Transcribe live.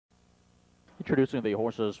Introducing the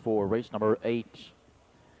horses for race number 8.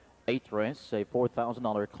 Eighth race, a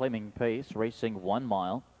 $4,000 claiming pace, racing 1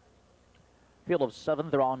 mile. Field of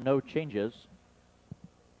 7, there are no changes.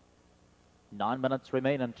 9 minutes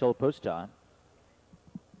remain until post time.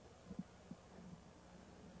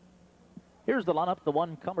 Here's the lineup. The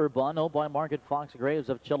 1 Cumberbund, owned by Margaret Fox Graves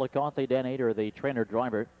of Chillicothe. Dan Ader, the trainer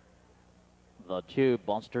driver. The 2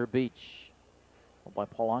 Buster Beach, owned by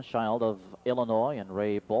Paul Oschild of Illinois and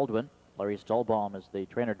Ray Baldwin. Larry Stalbaum is the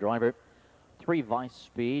trainer driver. 3 Vice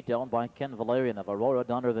Speed, owned by Ken Valerian of Aurora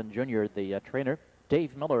Donovan Jr., the trainer.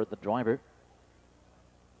 Dave Miller, the driver.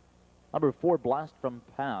 Number 4 Blast from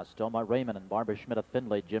Past, owned by Raymond and Barbara Schmidt of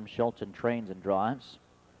Findlay. Jim Shelton trains and drives.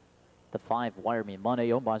 The 5 Wire Me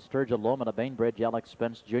Money, owned by Sturgill Loman of Bainbridge. Alex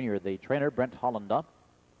Spence Jr., the trainer. Brent Holland up.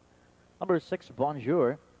 Number 6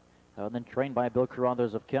 Bonjour, and then trained by Bill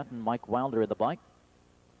Carruthers of Kenton. Mike Wilder in the bike.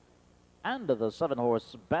 And the 7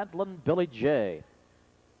 horse Badland Billy J,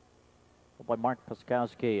 by Mark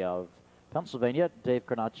Paskowski of Pennsylvania. Dave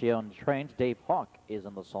Carnaccione trains. Dave Hawk is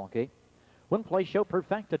in the sulky. Win, play, show,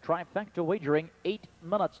 perfecta, trifecta wagering. 8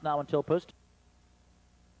 minutes now until post.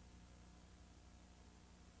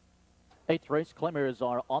 8th race, claimers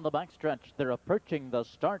are on the backstretch. They're approaching the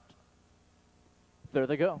start. There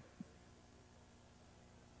they go.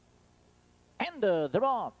 And they're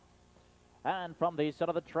off. And from the center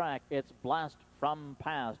of the track, it's Blast from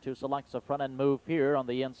Past, who selects a front-end move here on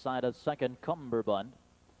the inside of 2nd Cumberbund.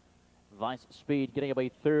 Vice Speed getting away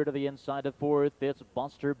 3rd to the inside of 4th. It's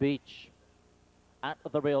Buster Beach. At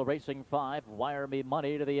the rail, racing 5. Wire Me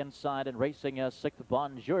Money to the inside and racing 6th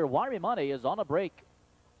Bonjour. Wire Me Money is on a break.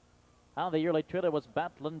 And the yearly trailer was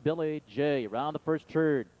Badland Billy J. Round the first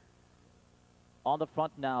turn. On the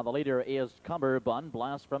front now, the leader is Cumberbund.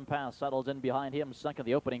 Blast from Past settles in behind him. Second,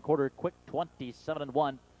 the opening quarter, quick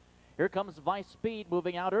 27-1. Here comes Vice Speed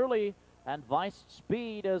moving out early. And Vice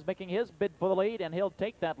Speed is making his bid for the lead, and he'll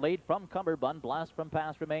take that lead from Cumberbund. Blast from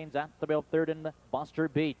Past remains at the rail 3rd in Buster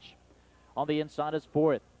Beach. On the inside is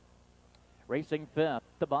 4th. Racing 5th,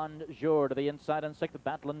 the Bonjour to the inside and 6th,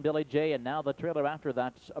 Badland Billy J. And now the trailer after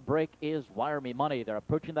that break is Wire Me Money. They're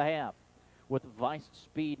approaching the half, with Vice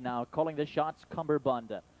Speed now calling the shots.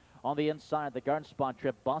 Cumberbund on the inside, the guard spot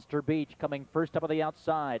trip. Buster Beach coming first up on the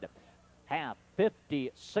outside. Half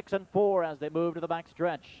 56-4 as they move to the back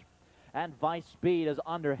stretch. And Vice Speed is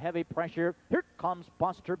under heavy pressure. Here comes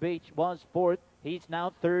Buster Beach, was 4th. He's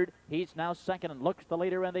now 3rd. He's now 2nd and looks the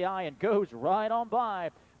leader in the eye and goes right on by.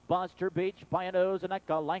 Buster Beach by a nose and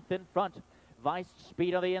a length in front. Vice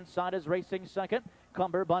Speed on the inside is racing 2nd.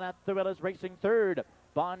 Cumberbund at the rail is racing 3rd.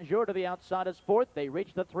 Bonjour to the outside is 4th. They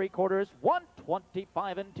reach the 3/4,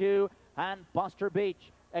 125-2, and Buster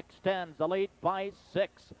Beach extends the lead by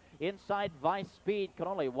 6. Inside, Vice Speed can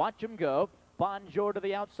only watch him go. Bonjour to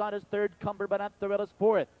the outside is 3rd. Cumberbund at the rail is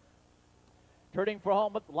 4th. Turning for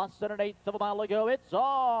home with less than 1/8 of a mile to go, it's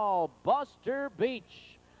all Buster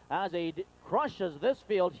Beach as he crushes this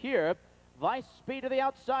field here. Vice Speed to the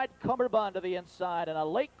outside, Cumberbund to the inside, and a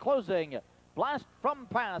late closing. Blast from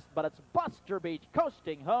Past, but it's Buster Beach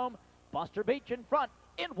coasting home. Buster Beach in front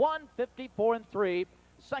in 1:54-3.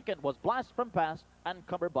 Second was Blast from Past, and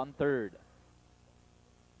Cumberbund 3rd.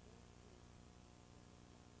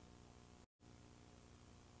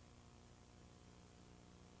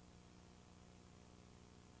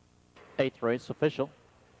 Eighth race official.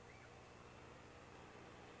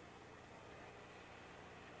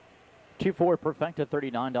 Two-4 perfecta,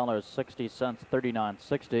 $39.60,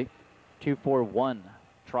 $39.60. 241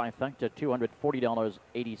 trifecta, $240.80,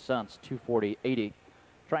 $240.80.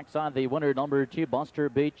 Trackside, the winner, number 2, Buster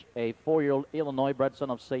Beach, a 4-year-old Illinois bred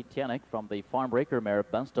son of Satanic from the Farm Breaker mare,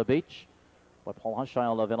 Buster Beach, by Paul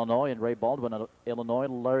Oschild of Illinois and Ray Baldwin of Illinois.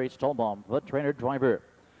 Larry Stalbaum, the trainer driver.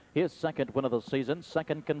 His 2nd win of the season,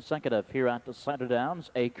 2nd consecutive here at the Center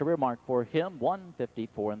Downs. A career mark for him,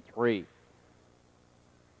 1:54-3.